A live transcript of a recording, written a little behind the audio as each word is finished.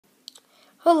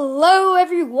Hello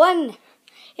everyone,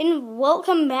 and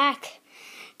welcome back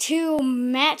to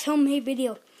Matt's homemade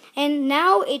video. And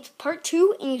now it's part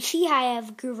 2, and you see I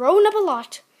have grown up a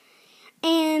lot.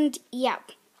 And yeah,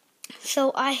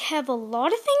 so I have a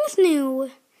lot of things new.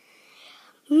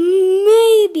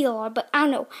 Maybe a lot, but I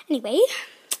don't know. Anyway,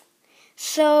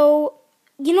 so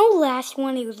last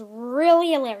one, it was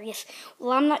really hilarious.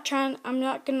 Well, I'm not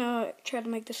gonna try to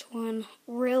make this one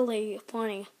really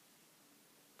funny.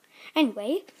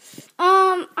 Anyway,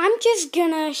 I'm just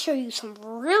gonna show you some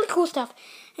really cool stuff,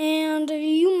 and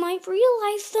you might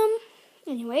realize them.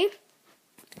 Anyway,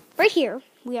 right here,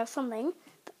 we have something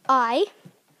that I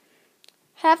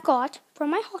have got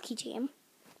from my hockey team.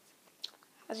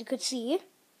 As you could see,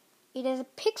 it is a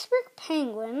Pittsburgh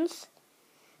Penguins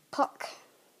puck.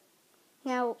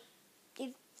 Now,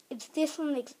 it's this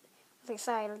on the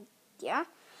side, yeah,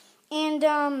 and,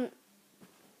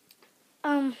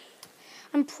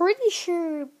 I'm pretty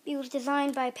sure it was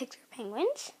designed by Pittsburgh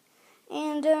Penguins,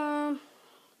 and,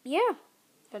 yeah.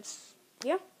 Next,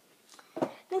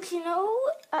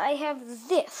 I have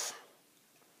this,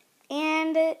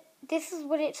 and this is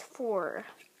what it's for.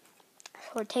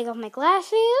 So I take off my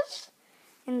glasses,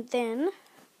 and then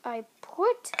I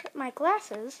put my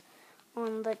glasses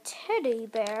on the teddy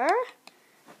bear,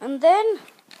 and then,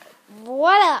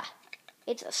 voila!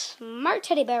 It's a smart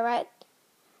teddy bear, right?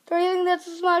 Do you think that's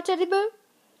a smart teddy bear?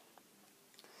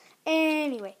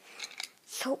 Anyway,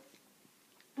 so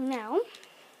now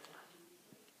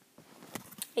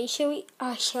I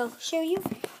shall show you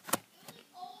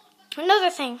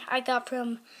another thing I got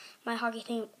from my hockey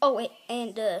team. Oh wait,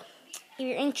 and if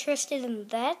you're interested in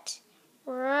that,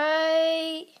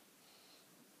 right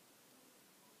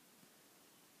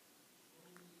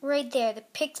there, the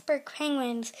Pittsburgh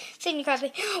Penguins Sidney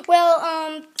Crosby. Well,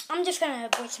 I'm just gonna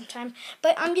waste some time,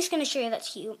 but I'm just gonna show you that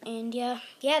to you. And yeah,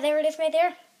 there it is right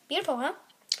there. Beautiful, huh?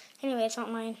 Anyway, it's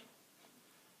not mine.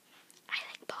 I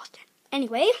like Boston.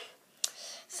 Anyway,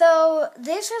 so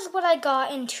this is what I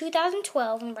got in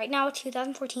 2012, and right now it's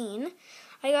 2014.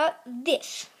 I got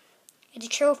this. It's a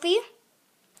trophy,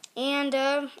 and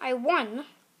I won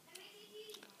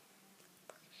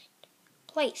first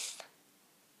place.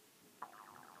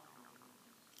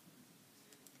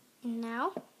 And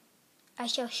now, I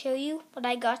shall show you what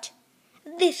I got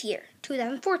this year,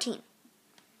 2014.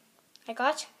 I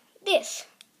got this.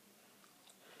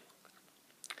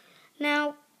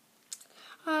 Now,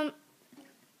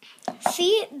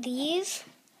 see these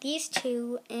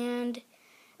two, and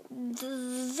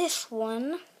this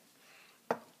one.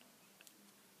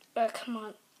 Come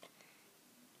on.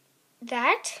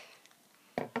 That,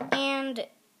 and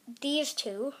these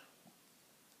two.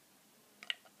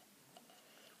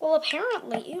 Well,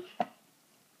 apparently,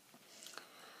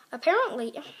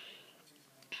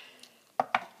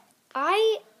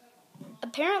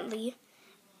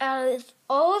 out of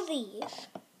all of these,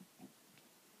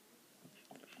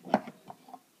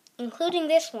 including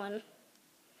this one,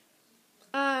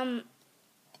 I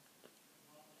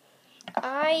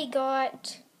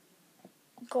got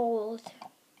gold,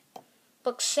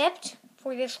 except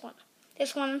for this one.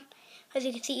 This one, as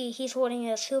you can see, he's holding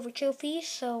a silver trophy,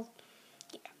 so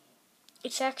yeah,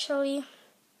 it's actually,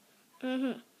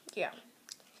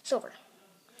 silver.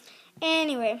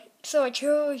 Anyway, so I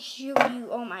show you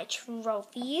all my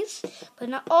trophies, but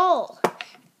not all.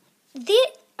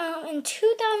 In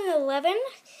 2011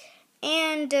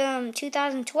 and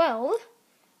 2012,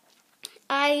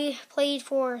 I played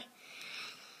for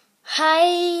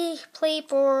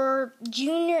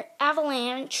Junior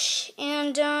Avalanche,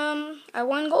 and I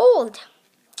won gold.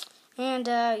 And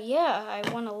I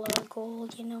won a lot of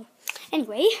gold,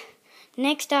 Anyway,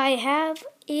 next I have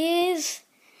is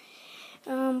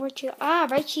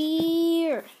right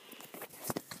here.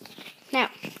 Now,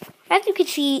 as you can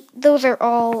see, those are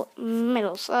all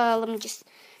medals. Let me just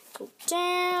go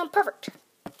down. Perfect.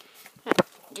 Now,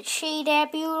 just see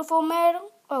that beautiful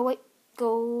medal? Oh wait,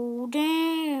 go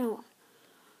down.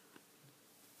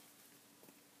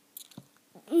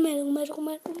 Medal.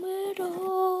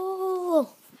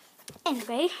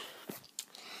 Anyway,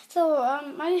 so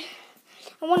I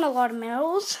won a lot of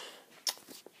medals.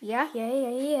 Yeah.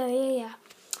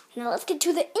 Now let's get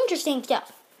to the interesting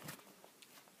stuff.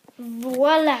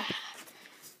 Voila!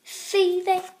 See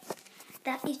that?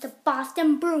 That is the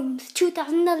Boston Bruins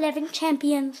 2011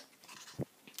 champions.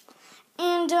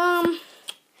 And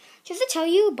just to tell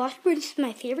you, Boston Bruins is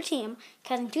my favorite team,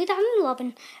 because in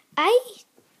 2011 I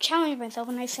challenged myself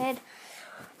and I said,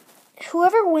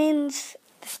 whoever wins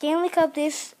the Stanley Cup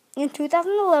in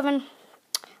 2011,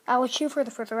 I will cheer for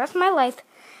the rest of my life.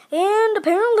 And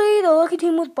apparently the lucky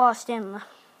team was Boston.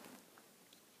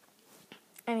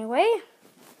 Anyway,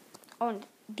 oh, and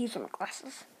these are my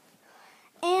glasses.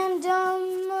 And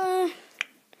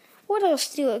what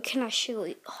else can I show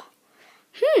you?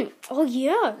 Oh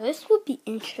yeah, this would be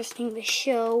interesting to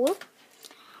show.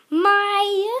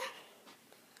 My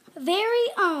very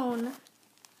own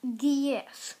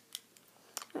DS.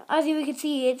 As you can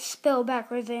see, it's spelled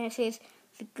backwards and it says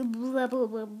blah blah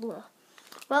blah blah.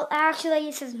 Well, actually,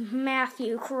 it says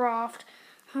Matthew Croft.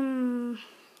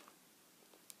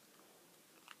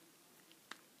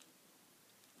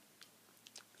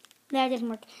 That doesn't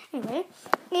work. Anyway,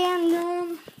 and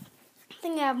I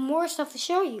think I have more stuff to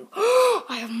show you.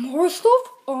 I have more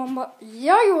stuff?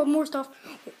 Yeah, you have more stuff.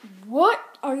 Wait, what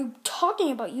are you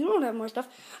talking about? You don't have more stuff.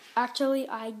 Actually,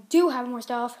 I do have more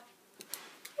stuff.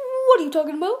 What are you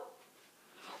talking about?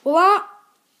 Well,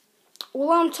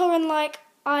 I'm talking like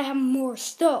I have more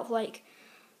stuff. Like,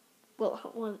 well, I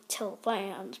won't tell the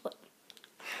fans, but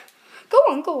go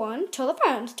on, tell the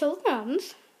fans.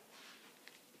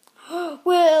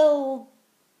 Well,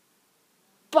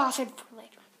 boss it for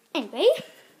later. Anyway,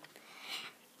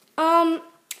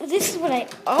 this is what I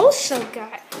also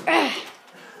got.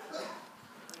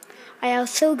 I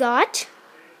also got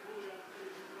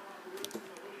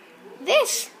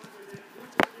this.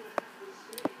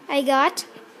 I got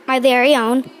my very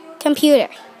own computer.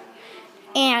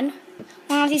 And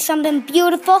want to see something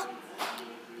beautiful?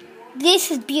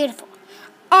 This is beautiful.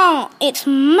 Oh, it's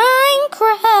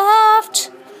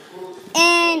Minecraft.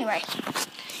 Anyway,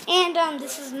 and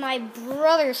this is my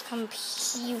brother's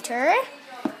computer.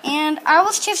 And I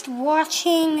was just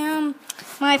watching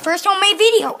my first homemade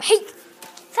video. Hey,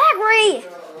 Zachary!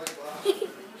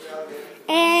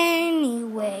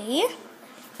 Anyway,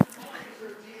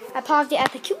 I paused it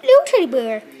at the cute little teddy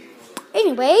bear.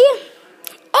 Anyway,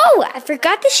 oh, I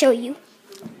forgot to show you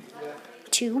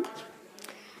to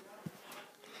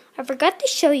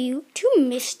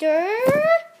Mr.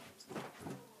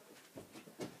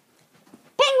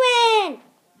 Penguin.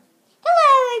 Hello,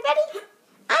 everybody.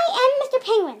 I am Mr.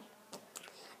 Penguin.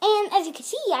 And as you can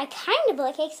see, I kind of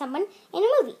look like someone in a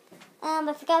movie.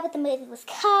 I forgot what the movie was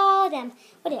called.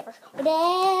 Whatever.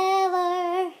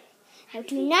 Now,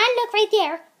 do not look right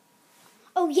there.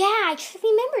 Oh yeah, I just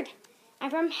remembered.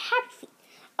 I'm from Happy Feet.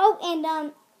 Oh,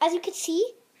 and as you can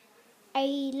see,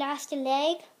 I lost a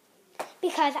leg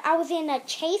because I was in a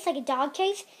chase, like a dog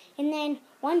chase, and then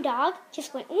one dog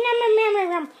just went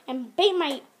and bit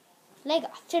my leg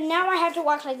off. So now I have to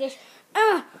walk like this.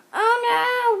 Oh no,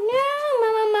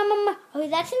 mama. Okay,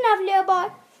 that's enough, little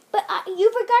boy. But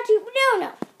you forgot to.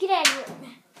 No, get out of here.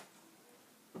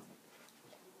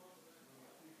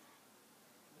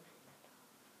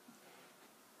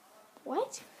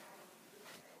 What?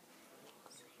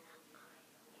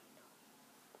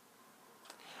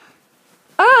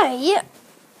 I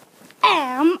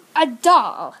am a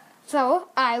doll. So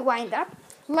I wind up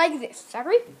like this.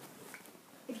 Sorry?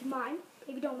 If you mind.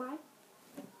 If you don't mind.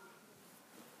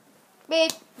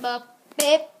 Beep, boop,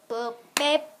 beep, boop,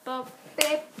 beep, boop,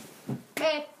 beep,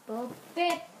 beep, boop,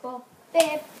 beep, boop,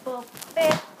 beep, boop,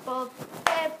 beep, boop,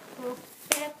 beep, boop,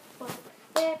 beep, boop,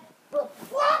 beep, boop.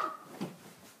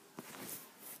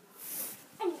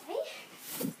 Anyway,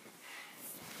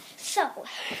 so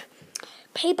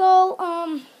people,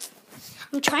 I'm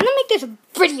trying to make this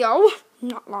video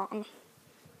not long,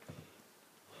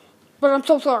 but I'm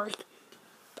so sorry.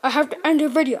 I have to end the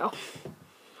video,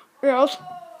 or else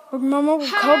Mama will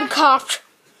call the cops.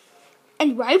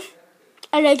 Anyway,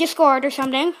 a leg is scarred or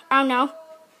something. I don't know.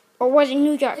 Or was it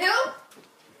New York? 2?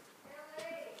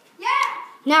 Yeah.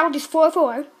 Now it is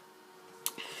 4-4.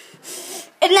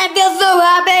 And I feel so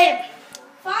happy.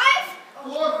 5?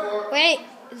 4. Wait,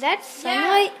 is that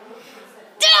sunlight? Yeah.